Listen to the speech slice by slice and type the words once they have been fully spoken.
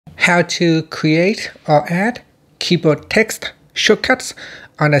how to create or add keyboard text shortcuts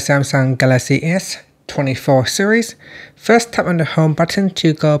on the Samsung Galaxy S24 series. First, tap on the home button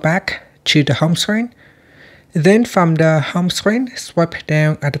to go back to the home screen. Then from the home screen, swipe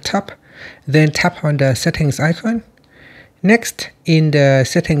down at the top. Then tap on the settings icon. Next, in the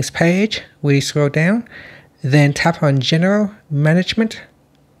settings page, we scroll down. Then tap on General Management.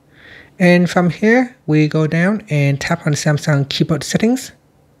 And from here, we go down and tap on Samsung keyboard settings.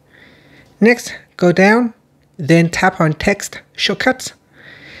 Next, go down, then tap on text shortcuts.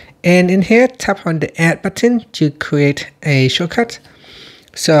 And in here, tap on the add button to create a shortcut.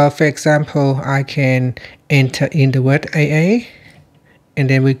 So for example, I can enter in the word AA, and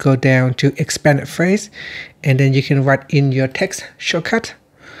then we go down to expanded phrase, and then you can write in your text shortcut.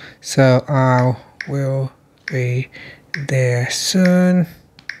 So I will be there soon.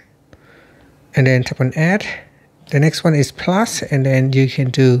 And then tap on add. The next one is plus, and then you can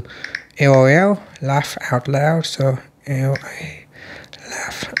do LOL, laugh out loud. So LA,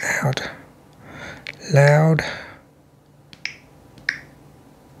 laugh out loud.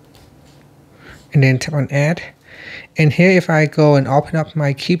 And then tap on add. And here, if I go and open up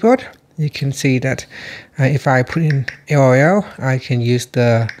my keyboard, you can see that if I put in LOL, I can use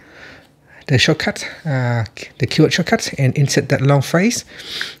the shortcut, the keyword shortcut, and insert that long phrase.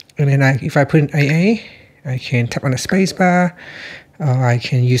 And then if I put in AA, I can tap on the space bar, or I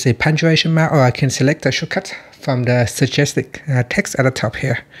can use a punctuation mark, or I can select a shortcut from the suggested text at the top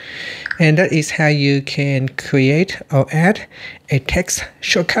here. And that is how you can create or add a text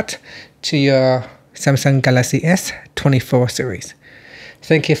shortcut to your Samsung Galaxy S24 series.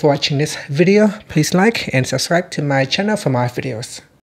 Thank you for watching this video. Please like and subscribe to my channel for more videos.